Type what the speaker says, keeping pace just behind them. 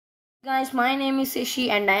Guys, my name is Sashi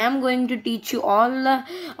and I am going to teach you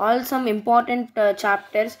all some important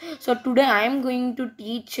chapters. So today I am going to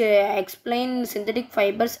explain synthetic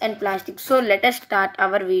fibers and plastics. So let us start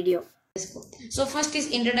our video. So first is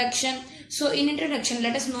introduction. So in introduction,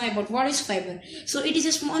 let us know about what is fiber. So it is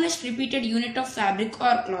the smallest repeated unit of fabric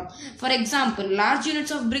or cloth. For example, large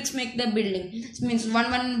units of bricks make the building. It means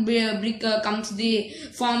one brick comes the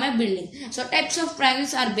form a building. So types of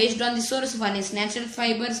fibers are based on the source. One is natural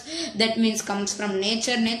fibers, that means comes from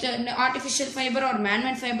nature, artificial fiber or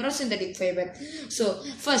man-made fiber or synthetic fiber. So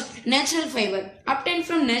first, natural fiber obtained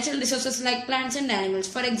from natural resources like plants and animals.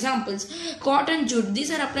 For examples, cotton, jute.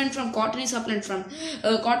 These are obtained from cotton is obtained from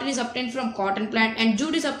cotton plant, and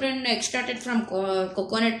jute is extracted from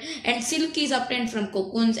coconut, and silk is obtained from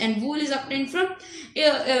cocoons, and wool is obtained from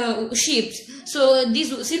sheep. So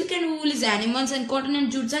these silk and wool is animals, and cotton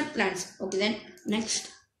and jute are plants. Okay, then next.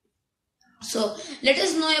 So let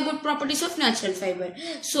us know about properties of natural fiber.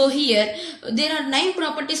 So here there are 9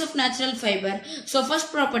 properties of natural fiber. So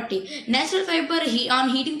first property, natural fiber on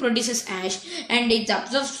heating produces ash, and it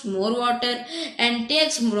absorbs more water and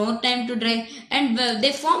takes more time to dry, and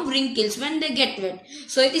they form wrinkles when they get wet.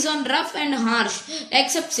 So it is on rough and harsh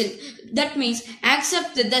except silk. That means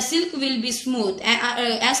except the silk will be smooth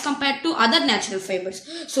as compared to other natural fibers.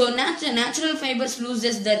 So natural fibers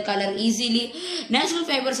loses their color easily. Natural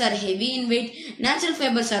fibers are heavy in weight. Natural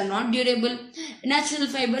fibers are not durable. Natural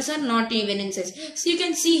fibers are not even in size. So you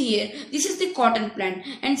can see here, this is the cotton plant,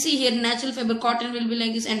 and see here natural fiber cotton will be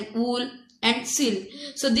like this, and wool and silk.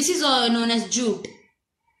 So this is known as jute.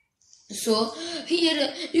 So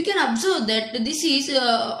here you can observe that these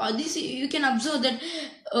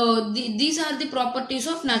are the properties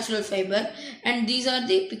of natural fiber, and these are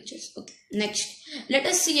the pictures. Okay, next let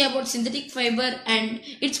us see about synthetic fiber and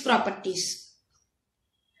its properties.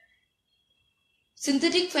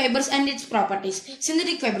 Synthetic fibers and its properties.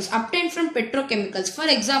 Synthetic fibers obtained from petrochemicals. For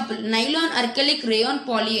example, nylon, acrylic, rayon,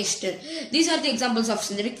 polyester. These are the examples of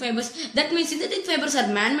synthetic fibers. That means synthetic fibers are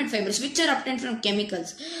man-made fibers which are obtained from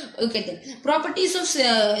chemicals. Okay then. Properties of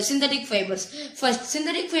synthetic fibers. First,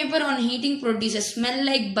 synthetic fiber on heating produces smell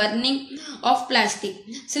like burning of plastic.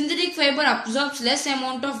 Synthetic fiber absorbs less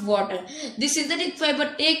amount of water. The synthetic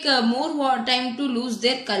fiber take more time to lose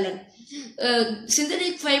their color.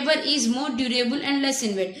 Synthetic fiber is more durable and less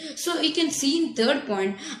in weight. So you can see in third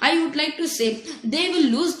point, I would like to say they will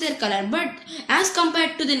lose their color, but as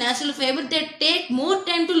compared to the natural fiber, they take more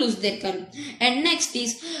time to lose their color. And next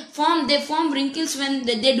is they form wrinkles when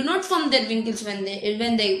they do not form their wrinkles when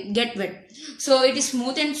they get wet. So it is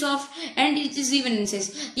smooth and soft, and it is even in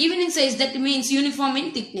size. Even in size, that means uniform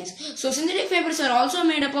in thickness. So synthetic fibers are also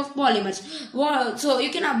made up of polymers. So you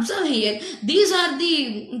can observe here, these are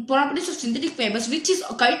the properties of synthetic fibers, which is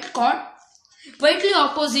quietly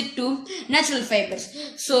opposite to natural fibers.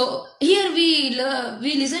 So here we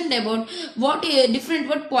listened about what different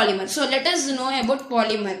word polymer. So let us know about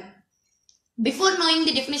polymer. Before knowing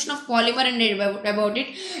the definition of polymer and about it,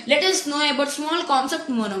 let us know about small concept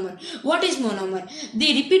monomer. What is monomer?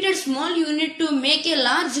 The repeated small unit to make a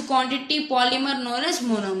large quantity polymer known as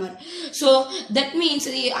monomer. So that means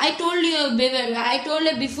I told you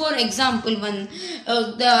before example one,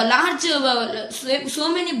 the large so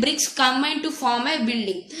many bricks combine to form a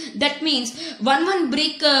building. That means one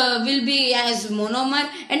brick will be as monomer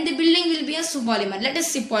and the building will be as polymer. Let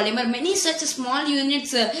us see polymer. Many such small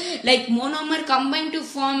units like monomer combined to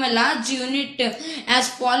form a large unit as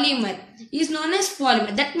polymer is known as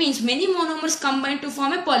polymer. That means many monomers combine to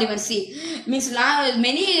form a polymer. See, means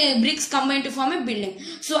many bricks combine to form a building.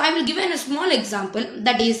 So I will give a small example.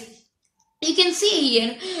 That is, you can see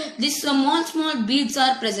here these small beads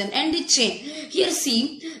are present, and the chain. Here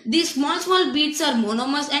see, these small beads are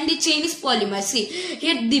monomers and the chain is polymer. See,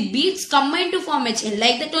 here the beads combine to form a chain.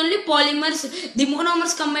 Like that only polymers, the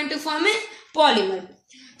monomers combine to form a polymer.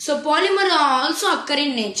 So polymer also occur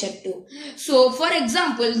in nature too. So for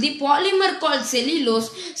example, the polymer called cellulose.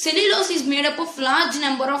 Cellulose is made up of large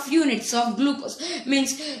number of units of glucose.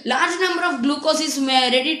 Means large number of glucose is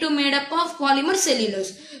ready to made up of polymer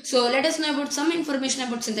cellulose. So let us know about some information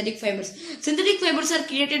about synthetic fibers. Synthetic fibers are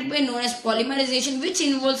created by known as polymerization, which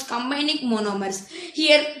involves combining monomers.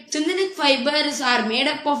 Here synthetic fibers are made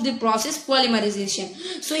up of the process polymerization.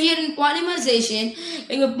 So here in polymerization,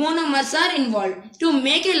 monomers are involved to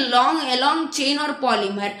make a long chain or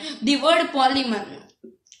polymer. The word polymer,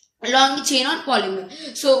 long chain or polymer.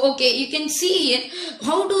 So okay, you can see here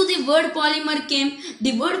how do the word polymer came.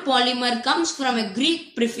 The word polymer comes from a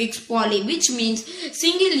Greek prefix poly, which means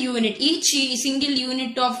single unit. Each single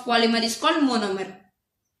unit of polymer is called monomer.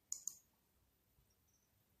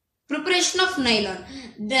 Preparation of nylon.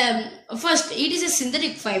 First, it is a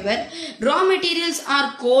synthetic fiber. Raw materials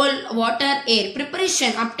are coal, water, air.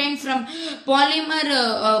 Preparation obtained from polyamide.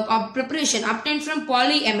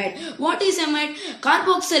 What is amide?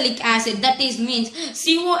 Carboxylic acid, that is means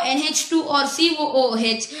CONH2 or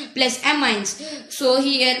COOH plus amines. So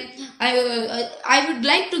here I would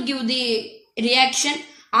like to give the reaction.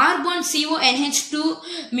 R bond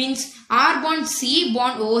CONH2 means R bond C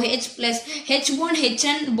bond OH plus H bond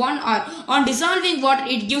HN bond R. On dissolving water,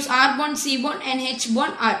 it gives R bond C bond and H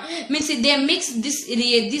bond R. Means they mix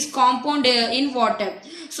this compound in water.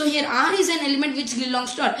 So here R is an element which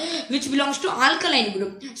belongs to alkaline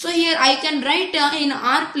group. So here I can write in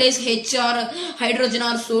R place H or hydrogen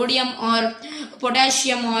or sodium or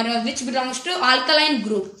potassium or which belongs to alkaline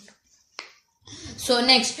group. So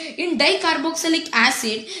next, in dicarboxylic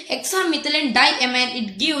acid, hexamethylene diamine,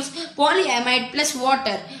 it gives polyamide plus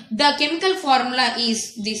water. The chemical formula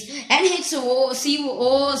is this: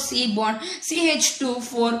 NHCOC bond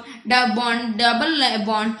CH2 double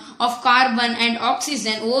bond of carbon and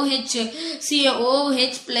oxygen OH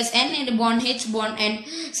COOH plus N bond H bond and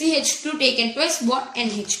CH2 taken twice bond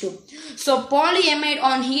NH2. So polyamide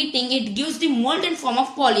on heating, it gives the molten form of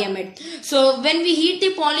polyamide. So when we heat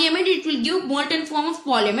the polyamide, it will give molten form of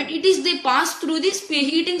polyamide. It is the pass through this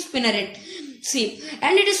heating spinneret. See,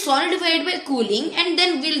 and it is solidified by cooling, and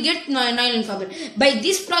then we'll get nylon fabric. By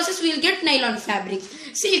this process, we'll get nylon fabric.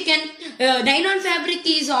 See, you can nylon fabric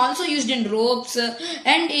is also used in ropes,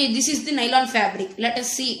 and this is the nylon fabric. Let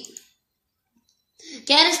us see.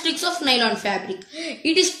 Characteristics of nylon fabric.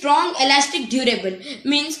 It is strong, elastic, durable.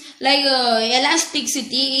 Means like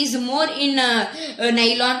elasticity is more in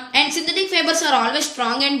nylon, and synthetic fibers are always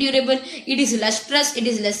strong and durable. It is lustrous, it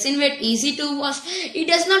is less in weight, easy to wash. It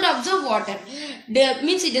does not absorb water.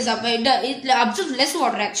 Means it absorbs less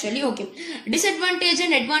water actually. Okay. Disadvantage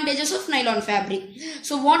and advantages of nylon fabric.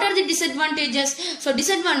 So what are the disadvantages? So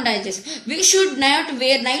disadvantages: we should not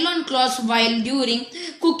wear nylon cloths while during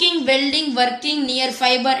cooking, welding, working near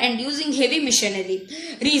fiber and using heavy machinery.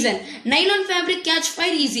 Reason: nylon fabric catch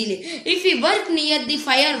fire easily. If we work near the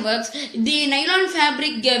fireworks, the nylon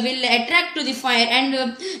fabric will attract to the fire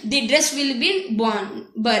and the dress will be burned.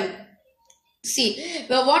 See,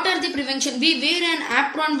 what are the prevention? We wear an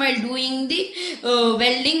apron while doing the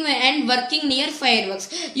welding and working near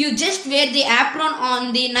fireworks. You just wear the apron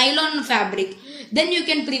on the nylon fabric. Then you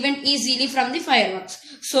can prevent easily from the fireworks.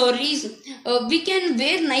 So reason, we can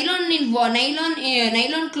wear nylon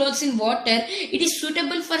clothes in water. It is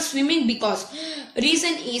suitable for swimming because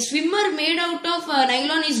reason is swimmer made out of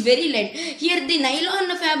nylon is very light. Here the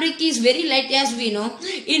nylon fabric is very light, as we know,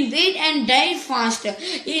 in weight and dry fast.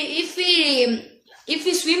 If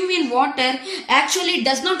we swim in water, actually it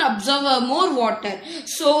does not absorb more water,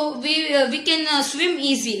 so we can swim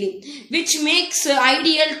easily, which makes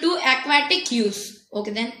ideal to aquatic use.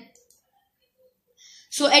 Okay then.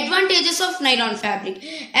 So advantages of nylon fabric.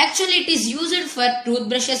 Actually it is used for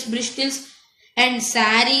toothbrushes, bristles and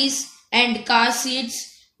saris and car seats,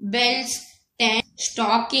 belts, tent,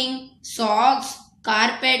 stocking, socks,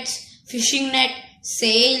 carpets, fishing net,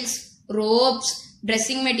 sails, ropes,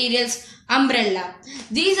 dressing materials, umbrella.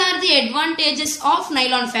 These are the advantages of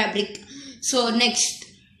nylon fabric. So next,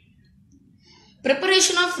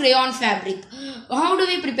 preparation of rayon fabric. How do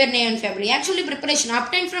we prepare rayon fabric? Actually, preparation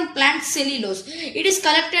obtained from plant cellulose. It is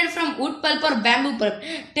collected from wood pulp or bamboo pulp.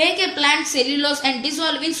 Take a plant cellulose and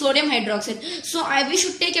dissolve in sodium hydroxide. So we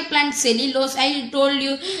should take a plant cellulose. I told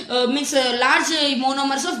you means large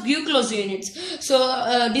monomers of glucose units. So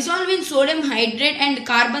dissolve in sodium hydrate and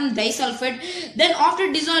carbon disulfide. Then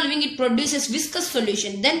after dissolving, it produces viscous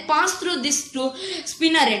solution. Then pass through this to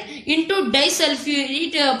spinneret into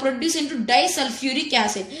disulfuric. It produces into disulfuric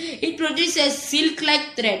acid. It produces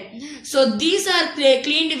silk-like thread. So these are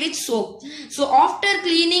cleaned with soap. So after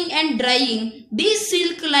cleaning and drying, these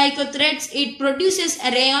silk-like threads, it produces a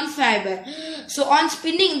rayon fiber. So on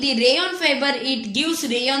spinning the rayon fiber, it gives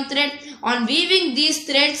rayon thread. On weaving these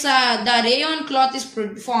threads, the rayon cloth is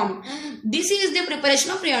formed. This is the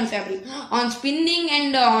preparation of rayon fabric. On spinning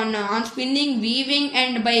and on spinning, weaving,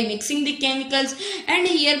 and by mixing the chemicals. And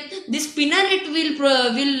here the spinneret will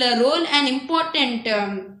roll an important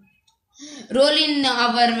role in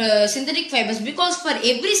our synthetic fibers, because for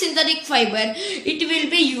every synthetic fiber it will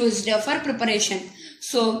be used for preparation.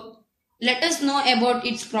 So let us know about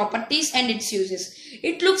its properties and its uses.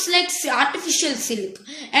 It looks like artificial silk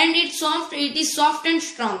and it is soft and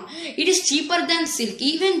strong. It is cheaper than silk.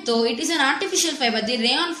 Even though it is an artificial fiber, the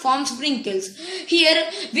rayon forms wrinkles. Here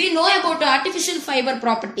we know about artificial fiber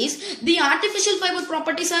properties. The artificial fiber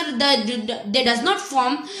properties are they does not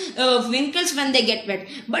form wrinkles when they get wet.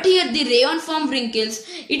 But here the rayon form wrinkles.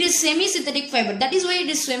 It is semi-synthetic fiber. That is why it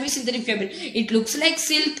is semi-synthetic fiber. It looks like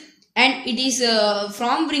silk and it is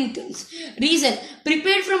from wrinkles. Reason: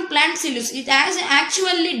 prepared from plant cellulose. It has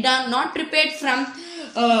actually done not prepared from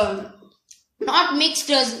not mixed.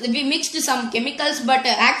 We mixed some chemicals, but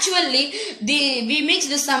actually we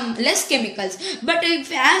mixed some less chemicals. But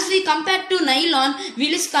as we compare to nylon,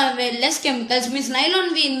 we less chemicals. Means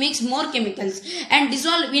nylon we mix more chemicals and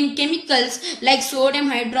dissolve in chemicals like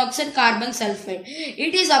sodium hydroxide, carbon sulfide.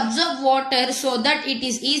 It is absorb water so that it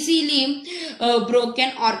is easily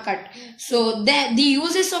broken or cut. So the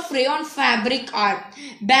uses of rayon fabric are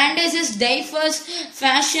bandages, diapers,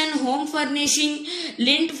 fashion, home furnishing,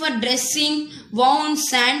 lint for dressing, wounds,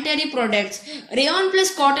 sanitary products. Rayon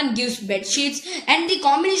plus cotton gives bed sheets, and the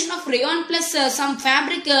combination of rayon plus some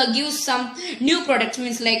fabric gives some new products.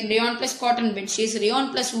 Means like rayon plus cotton bed sheets,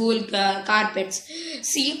 rayon plus wool carpets.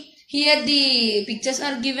 See here the pictures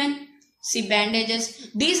are given. See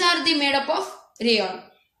bandages. These are the made up of rayon.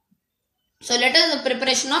 So let us the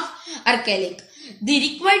preparation of acrylic. The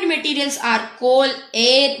required materials are coal,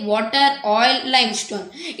 air, water, oil, limestone.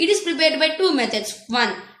 It is prepared by two methods.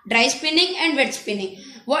 One, dry spinning and wet spinning.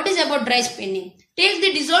 What is about dry spinning? Take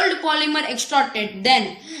the dissolved polymer extracted,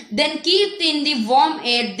 then keep in the warm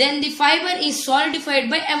air, then the fiber is solidified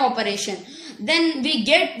by evaporation. Then we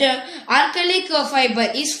get the acrylic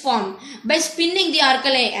fiber is formed. By spinning the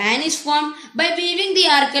acrylic iron is formed. By weaving the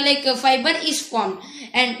acrylic fiber is formed.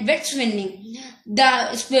 And wet spinning.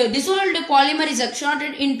 The dissolved polymer is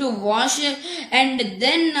extracted into wash and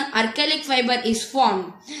then acrylic fiber is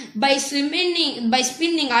formed. By spinning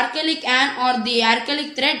acrylic iron or the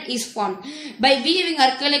acrylic thread is formed. By weaving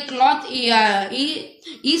acrylic cloth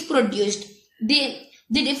is produced.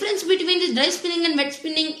 The difference between this dry spinning and wet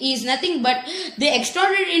spinning is nothing but they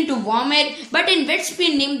extruded into warm air, but in wet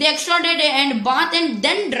spinning they extruded and bath and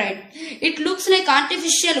then dried. It looks like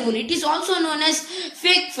artificial wool. It is also known as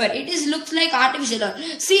fake fur. Looks like artificial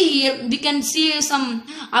wool. See here we can see some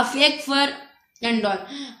fake fur and all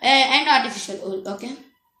and artificial wool. Okay.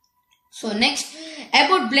 So next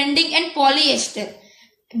about blending and polyester.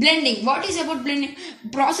 Blending. What is about blending?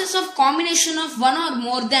 Process of combination of one or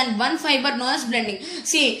more than one fiber known as blending.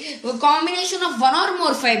 See, combination of one or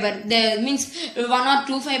more fiber. That means one or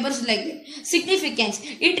two fibers like that. Significance.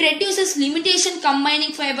 It reduces limitation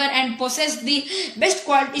combining fiber and possess the best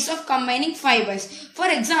qualities of combining fibers. For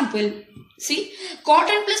example, see,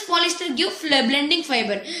 cotton plus polyester give blending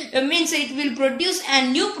fiber. Means it will produce a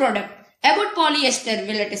new product. About polyester,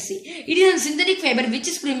 let us see. It is a synthetic fiber which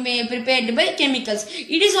is prepared by chemicals.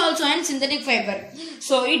 It is also a synthetic fiber.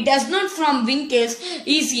 So it does not form wrinkles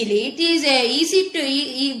easily. It is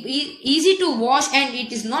easy to wash and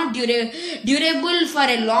it is not durable for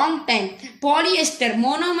a long time. Polyester,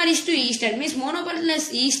 monomer is to ester, means monomer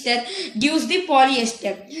plus ester gives the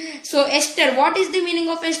polyester. So ester, what is the meaning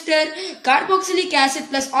of ester? Carboxylic acid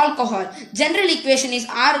plus alcohol. General equation is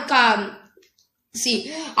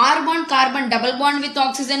See, R bond carbon double bond with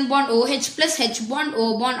oxygen bond OH plus H bond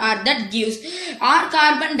O bond R, that gives R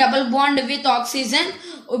carbon double bond with oxygen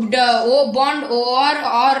O bond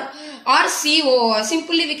or CO.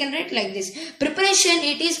 Simply we can write like this. Preparation,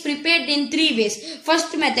 it is prepared in three ways.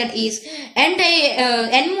 First method is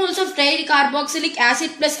N moles of dicarboxylic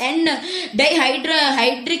acid plus N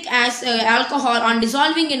dihydric alcohol on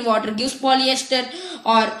dissolving in water gives polyester,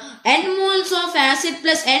 or N moles of acid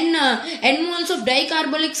plus N moles of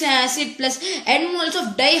dicarbolic acid plus N moles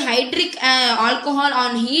of dihydric alcohol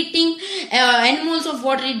on heating N moles of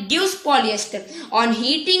water, it gives polyester. On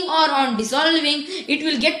heating or on dissolving, it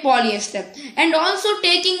will get polyester. And also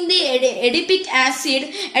taking the adipic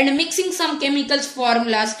acid and mixing some chemicals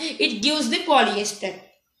formulas, it gives the polyester.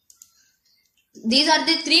 These are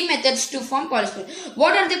the three methods to form polyester.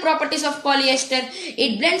 What are the properties of polyester?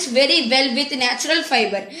 It blends very well with natural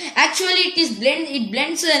fiber. Actually, it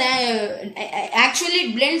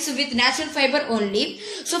blends with natural fiber only.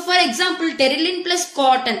 So, for example, terylene plus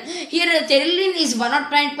cotton. Here, terylene is one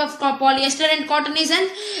type of polyester and cotton is a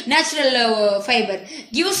natural fiber.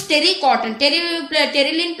 Gives terry cotton.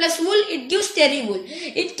 Terylene plus wool, it gives terry wool.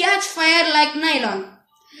 It catch fire like nylon.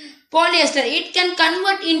 Polyester, it can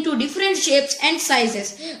convert into different shapes and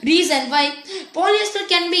sizes. Reason why? Polyester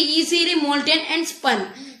can be easily molten and spun.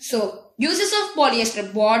 So, uses of polyester: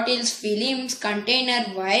 bottles, films, container,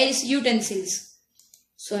 wires, utensils.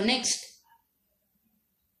 So, next.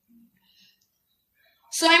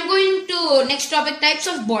 So I'm going to next topic, types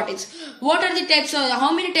of bottles. What are the types of,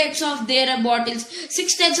 how many types of there are bottles?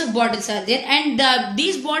 6 types of bottles are there, and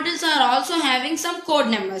these bottles are also having some code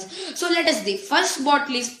numbers. So let us see. First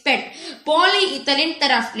bottle is PET, polyethylene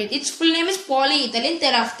terephthalate. Its full name is polyethylene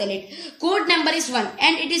terephthalate. Code number is 1,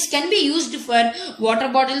 and it is can be used for water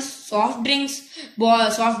bottles, soft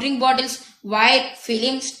drink bottles, wire,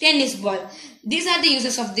 films, tennis ball. These are the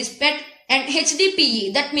uses of this PET. And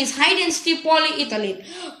HDPE, that means high density polyethylene.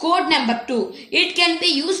 Code number 2. It can be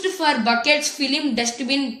used for buckets, film,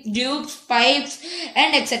 dustbin, tubes, pipes,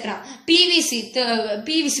 and etc. PVC,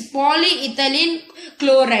 polyethylene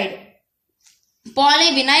chloride.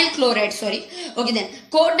 Polyvinyl chloride, sorry. Okay then.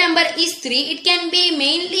 Code number is 3. It can be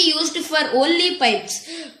mainly used for only pipes.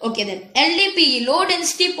 Okay then. LDPE, low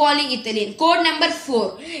density polyethylene. Code number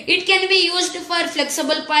 4. It can be used for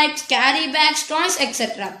flexible pipes, carry bags, toys,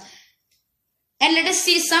 etc. And let us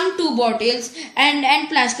see some 2 bottles and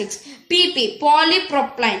plastics. PP,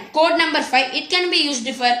 polypropylene. Code number 5. It can be used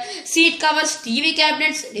for seat covers, TV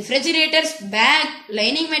cabinets, refrigerators, bag,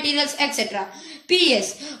 lining materials, etc.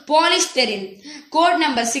 PS, polystyrene. Code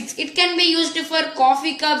number 6. It can be used for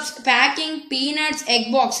coffee cups, packing, peanuts,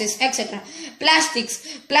 egg boxes, etc.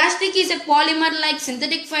 Plastics. Plastic is a polymer like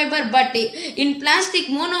synthetic fiber, but in plastic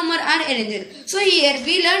monomer are arranged. So here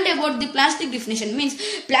we learned about the plastic definition. Means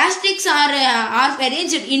plastics are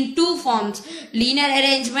arranged in 2 forms: linear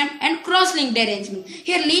arrangement and cross-linked arrangement.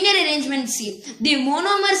 Here linear arrangement, see, the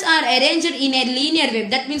monomers are arranged in a linear way,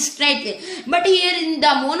 that means straight way. But here in the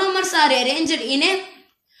monomers are arranged in a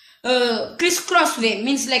crisscross way,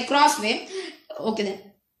 means like cross way. Okay then.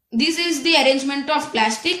 This is the arrangement of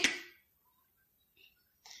plastic.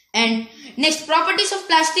 And next, properties of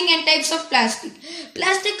plastic and types of plastic.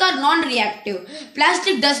 Plastic are non-reactive.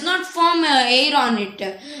 Plastic does not form air on it.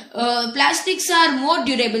 Plastics are more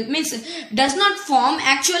durable, means does not form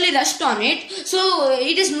actually rust on it. So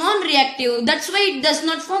it is non-reactive. That's why it does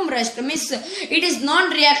not form rust. Means it is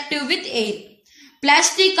non-reactive with air.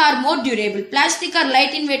 Plastic are more durable. Plastic are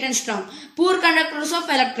light in weight and strong. Poor conductors of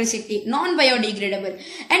electricity. Non-biodegradable.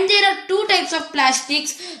 And there are 2 types of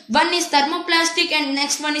plastics. One is thermoplastic and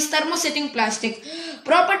next one is thermosetting plastic.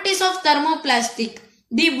 Properties of thermoplastic.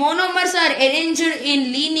 The monomers are arranged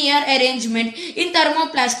in linear arrangement in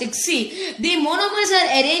thermoplastic. See, the monomers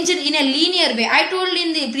are arranged in a linear way. I told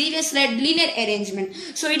in the previous slide linear arrangement.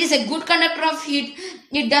 So it is a good conductor of heat.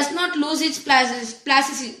 It does not lose its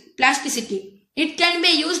plasticity. It can be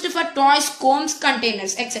used for toys, combs,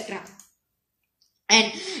 containers, etc.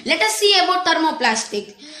 And let us see about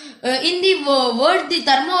thermoplastic. In the word the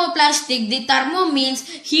thermoplastic, the thermo means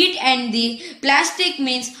heat and the plastic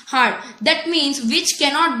means hard. That means which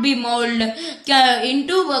cannot be molded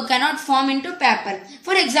cannot form into paper.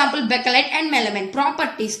 For example, bakelite and melamine.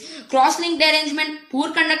 Properties: cross-linked arrangement,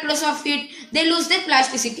 poor conductors of heat, they lose their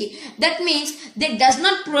plasticity. That means they does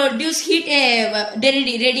not produce heat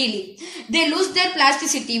readily. They lose their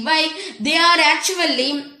plasticity. Why? They are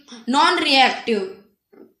actually non-reactive.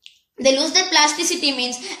 They lose their plasticity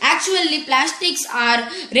means actually plastics are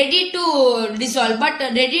ready to dissolve but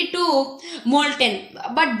ready to molten.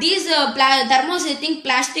 But these thermosetting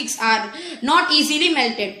plastics are not easily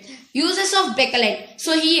melted. Uses of bakelite.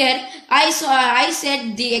 So here I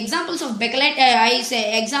said the examples of bakelite. I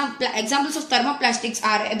say examples of thermoplastics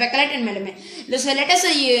are bakelite and melamine. So let us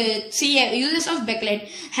see uses of bakelite.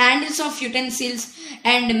 Handles of utensils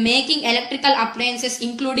and making electrical appliances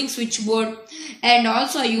including switchboard, and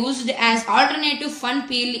also used as alternative fun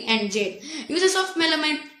peel and jet. Uses of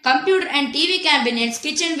melamine: computer and TV cabinets,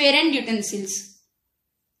 kitchenware and utensils.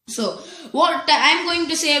 So what I am going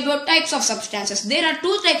to say about types of substances. There are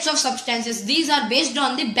 2 types of substances. These are based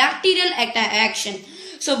on the bacterial action.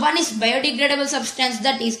 So one is biodegradable substance,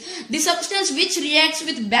 that is the substance which reacts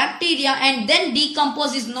with bacteria and then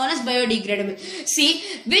decompose is known as biodegradable. See,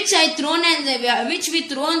 which we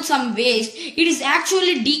thrown some waste, it is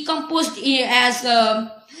actually decomposed as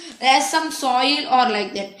some soil or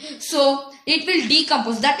like that. So it will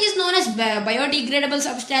decompose. That is known as biodegradable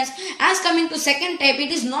substance. As coming to second type,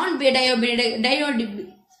 it is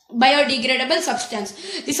biodegradable substance.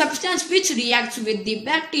 The substance which reacts with the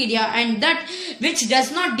bacteria and that which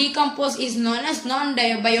does not decompose is known as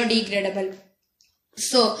non-biodegradable.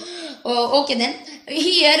 So, okay then,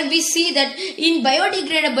 here we see that in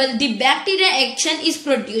biodegradable the bacteria action is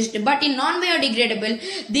produced, but in non-biodegradable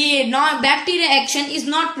the bacteria action is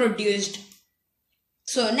not produced.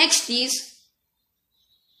 So next is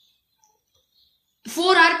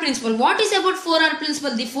 4R principle. What is about 4R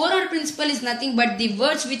principle? The 4R principle is nothing but the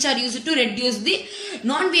words which are used to reduce the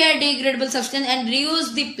non-biodegradable substance and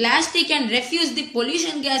reuse the plastic and refuse the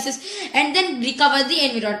pollution gases and then recover the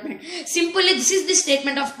environment. Simply, this is the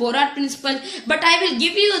statement of 4R principle, but I will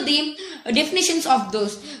give you the definitions of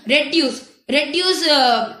those. Reduce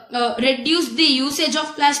the usage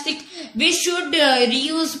of plastic. We should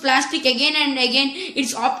reuse plastic again and again.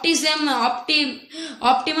 It's optimum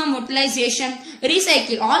utilization.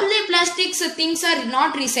 Recycle. All the plastics things are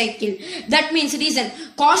not recycled. That means reason.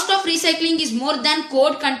 Cost of recycling is more than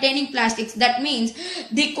code containing plastics. That means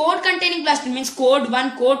the code containing plastic means code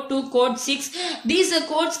 1, code 2, code 6. These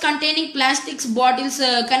codes containing plastics bottles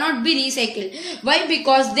cannot be recycled. Why?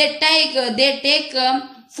 Because they take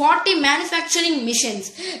 40 manufacturing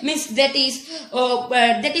missions, means that is a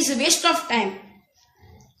waste of time.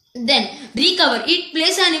 Then recover, it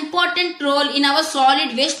plays an important role in our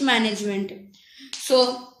solid waste management.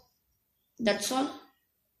 So that's all,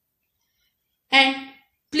 and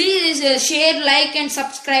please share, like and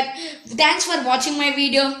subscribe. Thanks for watching my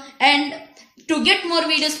video, and to get more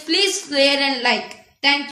videos please share and like. Thank you.